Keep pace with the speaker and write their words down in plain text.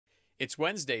It's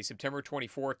Wednesday, September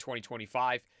 24th,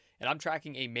 2025, and I'm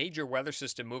tracking a major weather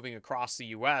system moving across the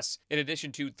U.S., in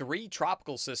addition to three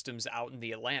tropical systems out in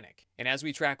the Atlantic. And as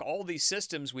we track all these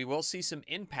systems, we will see some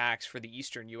impacts for the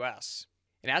eastern U.S.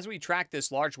 And as we track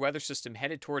this large weather system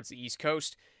headed towards the East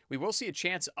Coast, we will see a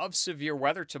chance of severe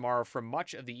weather tomorrow for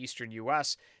much of the eastern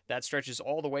U.S. That stretches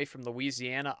all the way from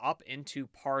Louisiana up into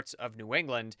parts of New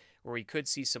England, where we could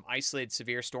see some isolated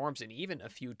severe storms and even a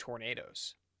few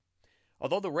tornadoes.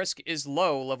 Although the risk is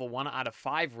low, level 1 out of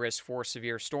 5 risk for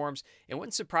severe storms, it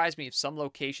wouldn't surprise me if some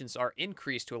locations are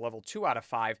increased to a level 2 out of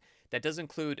 5. That does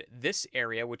include this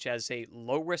area, which has a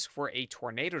low risk for a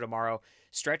tornado tomorrow,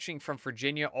 stretching from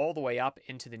Virginia all the way up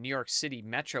into the New York City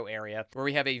metro area, where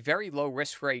we have a very low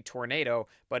risk for a tornado,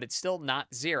 but it's still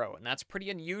not zero. And that's pretty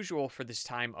unusual for this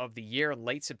time of the year. In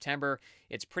late September,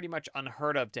 it's pretty much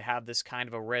unheard of to have this kind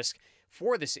of a risk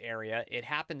for this area. It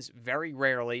happens very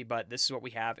rarely, but this is what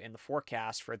we have in the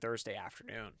forecast for Thursday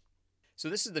afternoon. So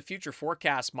this is the future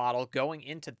forecast model going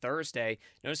into Thursday.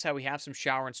 Notice how we have some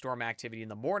shower and storm activity in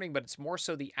the morning, but it's more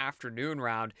so the afternoon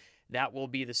round that will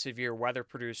be the severe weather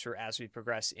producer as we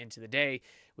progress into the day.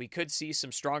 We could see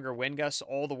some stronger wind gusts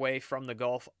all the way from the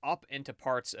Gulf up into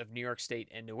parts of New York State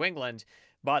and New England,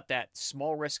 but that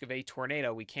small risk of a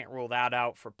tornado, we can't rule that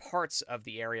out for parts of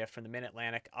the area from the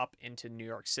Mid-Atlantic up into New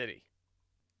York City.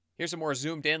 Here's a more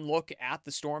zoomed in look at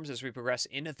the storms as we progress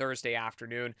into Thursday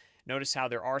afternoon. Notice how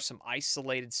there are some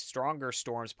isolated, stronger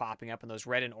storms popping up in those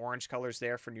red and orange colors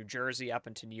there for New Jersey, up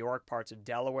into New York, parts of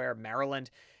Delaware,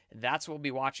 Maryland. That's what we'll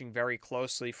be watching very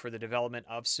closely for the development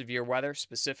of severe weather,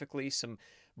 specifically some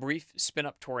brief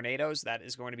spin-up tornadoes. That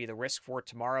is going to be the risk for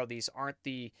tomorrow. These aren't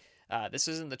this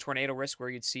isn't the tornado risk where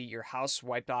you'd see your house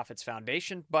wiped off its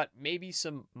foundation, but maybe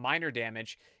some minor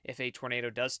damage if a tornado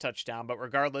does touch down. But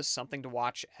regardless, something to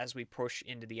watch as we push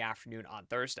into the afternoon on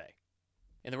Thursday.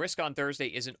 And the risk on Thursday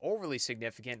isn't overly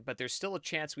significant, but there's still a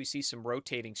chance we see some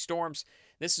rotating storms.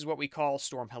 This is what we call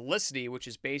storm helicity, which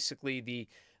is basically the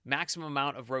maximum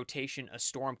amount of rotation a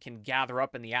storm can gather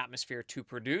up in the atmosphere to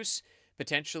produce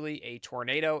potentially a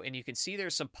tornado. And you can see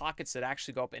there's some pockets that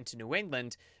actually go up into New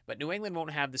England, but New England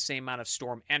won't have the same amount of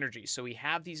storm energy. So we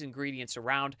have these ingredients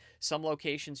around. Some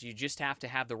locations, you just have to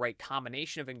have the right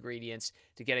combination of ingredients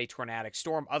to get a tornadic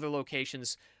storm. Other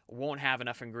locations won't have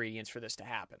enough ingredients for this to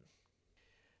happen.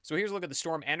 So here's a look at the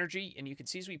storm energy, and you can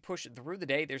see as we push through the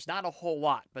day, there's not a whole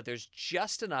lot, but there's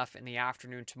just enough in the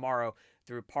afternoon tomorrow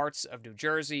through parts of New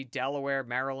Jersey, Delaware,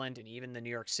 Maryland, and even the New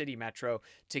York City metro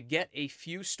to get a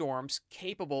few storms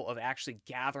capable of actually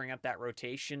gathering up that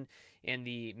rotation in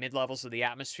the mid-levels of the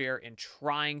atmosphere and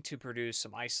trying to produce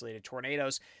some isolated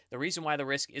tornadoes. The reason why the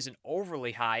risk isn't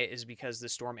overly high is because the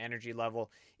storm energy level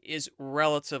is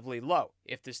relatively low.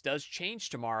 If this does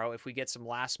change tomorrow, if we get some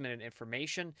last-minute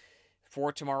information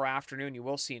for tomorrow afternoon, you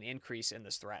will see an increase in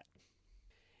this threat.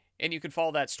 And you can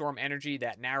follow that storm energy,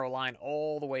 that narrow line,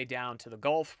 all the way down to the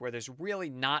Gulf, where there's really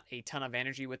not a ton of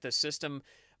energy with this system,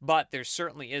 but there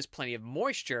certainly is plenty of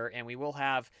moisture, and we will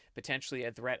have potentially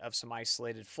a threat of some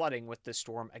isolated flooding with this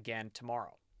storm again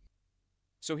tomorrow.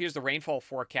 So here's the rainfall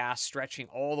forecast stretching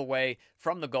all the way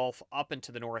from the Gulf up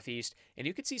into the Northeast, and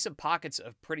you can see some pockets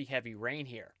of pretty heavy rain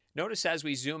here. Notice as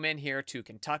we zoom in here to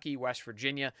Kentucky, West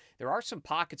Virginia, there are some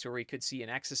pockets where we could see in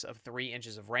excess of 3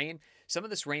 inches of rain. Some of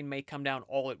this rain may come down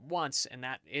all at once, and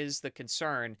that is the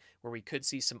concern, where we could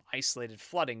see some isolated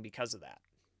flooding because of that.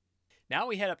 Now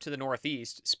we head up to the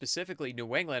Northeast, specifically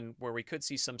New England, where we could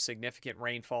see some significant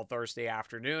rainfall Thursday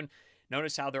afternoon.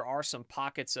 Notice how there are some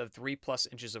pockets of 3+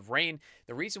 inches of rain.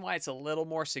 The reason why it's a little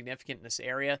more significant in this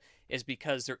area is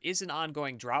because there is an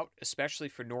ongoing drought, especially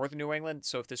for northern New England.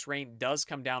 So if this rain does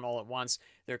come down all at once,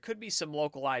 there could be some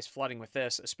localized flooding with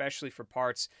this, especially for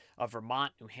parts of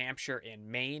Vermont, New Hampshire, and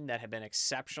Maine that have been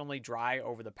exceptionally dry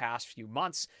over the past few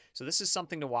months. So this is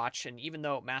something to watch. And even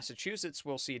though Massachusetts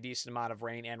will see a decent amount of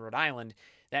rain, and Rhode Island,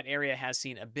 that area has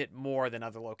seen a bit more than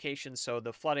other locations, so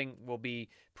the flooding will be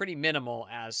pretty minimal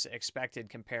as expected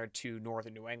compared to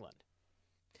northern New England.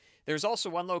 There's also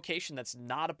one location that's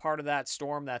not a part of that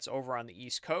storm that's over on the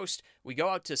East Coast. We go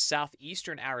out to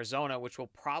southeastern Arizona, which will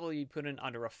probably be put in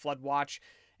under a flood watch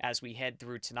as we head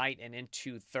through tonight and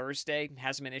into Thursday. It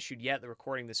hasn't been issued yet, the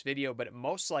recording this video, but it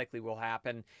most likely will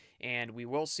happen, and we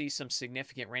will see some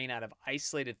significant rain out of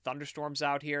isolated thunderstorms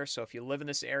out here. So if you live in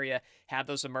this area, have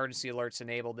those emergency alerts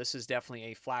enabled. This is definitely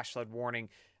a flash flood warning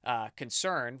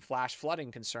flash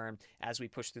flooding concern as we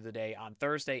push through the day on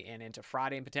Thursday and into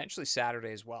Friday and potentially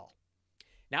Saturday as well.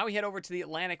 Now we head over to the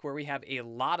Atlantic where we have a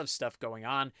lot of stuff going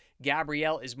on.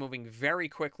 Gabrielle is moving very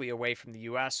quickly away from the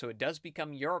US, so it does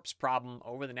become Europe's problem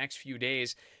over the next few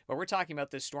days. But we're talking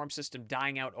about this storm system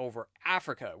dying out over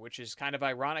Africa, which is kind of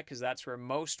ironic because that's where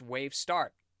most waves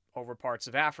start, over parts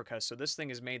of Africa. So this thing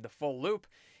has made the full loop,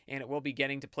 and it will be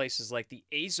getting to places like the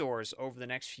Azores over the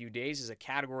next few days as a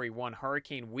Category 1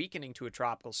 hurricane weakening to a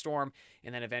tropical storm,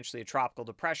 and then eventually a tropical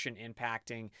depression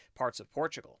impacting parts of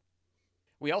Portugal.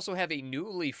 We also have a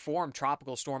newly formed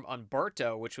tropical storm,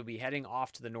 Umberto, which will be heading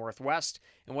off to the northwest.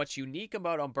 And what's unique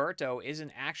about Umberto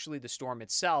isn't actually the storm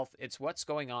itself, it's what's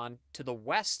going on to the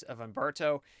west of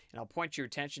Umberto. And I'll point your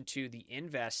attention to the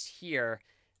invest here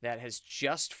that has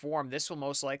just formed. This will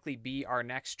most likely be our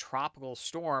next tropical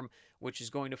storm, which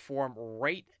is going to form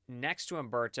right next to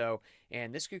Umberto.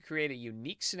 And this could create a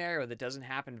unique scenario that doesn't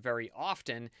happen very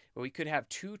often, but we could have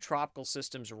two tropical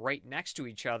systems right next to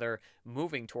each other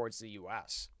moving towards the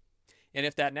U.S. And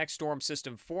if that next storm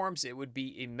system forms, it would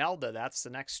be Imelda. That's the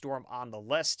next storm on the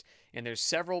list. And there's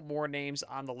several more names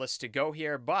on the list to go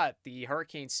here, but the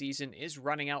hurricane season is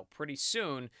running out pretty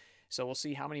soon. So we'll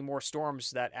see how many more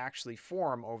storms that actually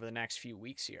form over the next few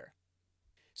weeks here.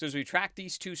 So as we track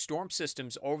these two storm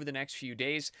systems over the next few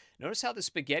days, notice how the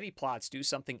spaghetti plots do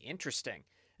something interesting,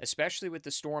 especially with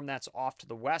the storm that's off to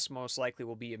the west, most likely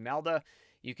will be Imelda.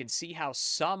 You can see how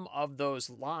some of those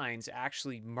lines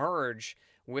actually merge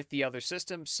with the other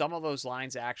system. Some of those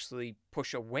lines actually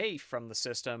push away from the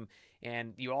system,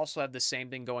 and you also have the same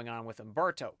thing going on with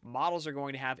Umberto. Models are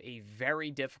going to have a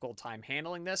very difficult time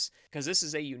handling this because this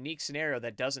is a unique scenario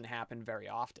that doesn't happen very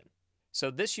often. So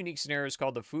this unique scenario is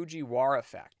called the Fujiwhara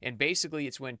effect, and basically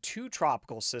it's when two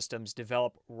tropical systems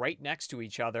develop right next to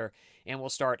each other and will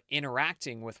start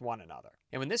interacting with one another.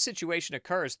 And when this situation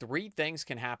occurs, three things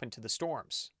can happen to the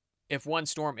storms. If one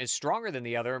storm is stronger than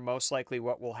the other, most likely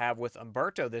what we'll have with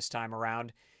Umberto this time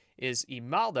around is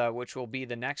Imelda, which will be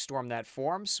the next storm that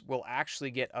forms, will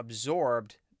actually get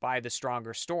absorbed by the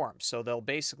stronger storm. So they'll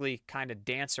basically kind of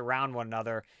dance around one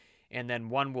another, and then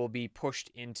one will be pushed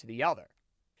into the other.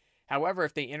 However,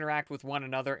 if they interact with one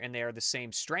another and they are the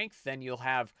same strength, then you'll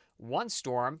have one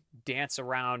storm dance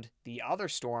around the other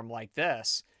storm like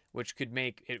this, which could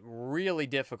make it really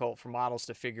difficult for models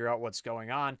to figure out what's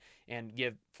going on and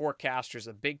give forecasters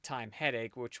a big time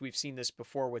headache, which we've seen this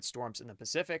before with storms in the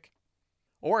Pacific.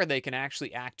 Or they can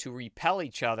actually act to repel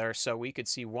each other, so we could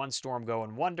see one storm go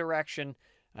in one direction,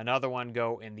 another one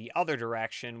go in the other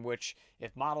direction, which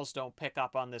if models don't pick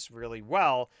up on this really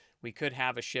well, we could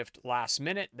have a shift last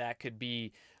minute that could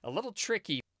be a little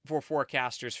tricky for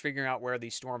forecasters figuring out where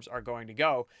these storms are going to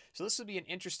go. So this will be an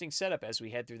interesting setup as we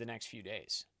head through the next few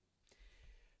days.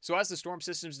 So as the storm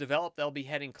systems develop, they'll be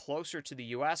heading closer to the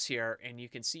U.S. here, and you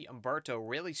can see Umberto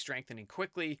really strengthening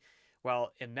quickly,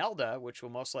 while Imelda, which will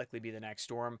most likely be the next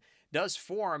storm, does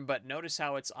form, but notice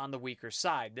how it's on the weaker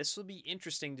side. This will be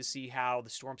interesting to see how the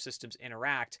storm systems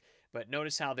interact, but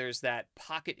notice how there's that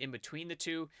pocket in between the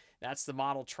two. That's the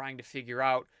model trying to figure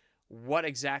out what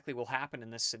exactly will happen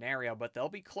in this scenario, but they'll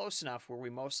be close enough where we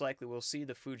most likely will see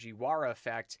the Fujiwhara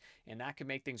effect, and that could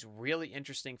make things really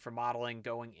interesting for modeling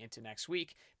going into next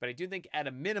week. But I do think at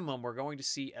a minimum we're going to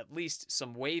see at least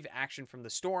some wave action from the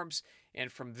storms,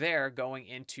 and from there going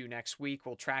into next week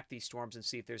we'll track these storms and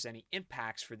see if there's any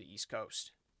impacts for the East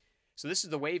Coast. So this is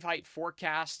the wave height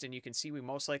forecast, and you can see we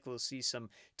most likely will see some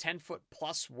 10-foot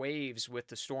plus waves with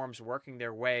the storms working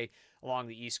their way along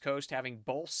the East Coast. Having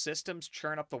both systems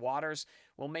churn up the waters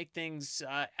will make things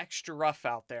extra rough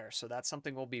out there. So that's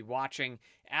something we'll be watching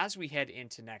as we head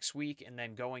into next week and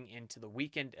then going into the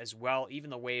weekend as well.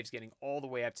 Even the waves getting all the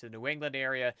way up to the New England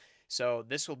area. So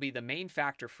this will be the main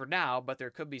factor for now, but there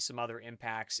could be some other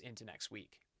impacts into next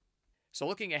week. So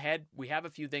looking ahead, we have a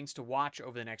few things to watch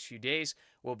over the next few days.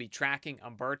 We'll be tracking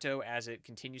Umberto as it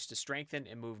continues to strengthen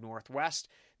and move northwest.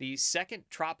 The second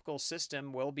tropical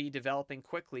system will be developing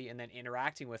quickly and then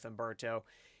interacting with Umberto.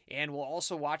 And we'll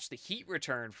also watch the heat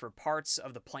return for parts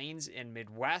of the plains and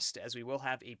Midwest, as we will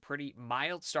have a pretty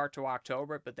mild start to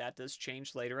October, but that does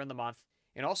change later in the month.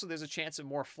 And also there's a chance of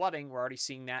more flooding. We're already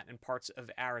seeing that in parts of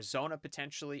Arizona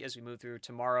potentially as we move through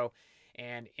tomorrow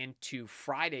and into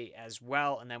Friday as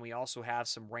well. And then we also have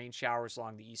some rain showers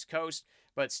along the East Coast,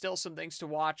 but still some things to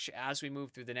watch as we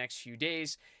move through the next few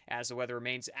days. As the weather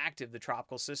remains active, the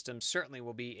tropical system certainly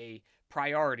will be a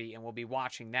priority, and we'll be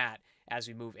watching that as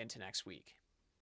we move into next week.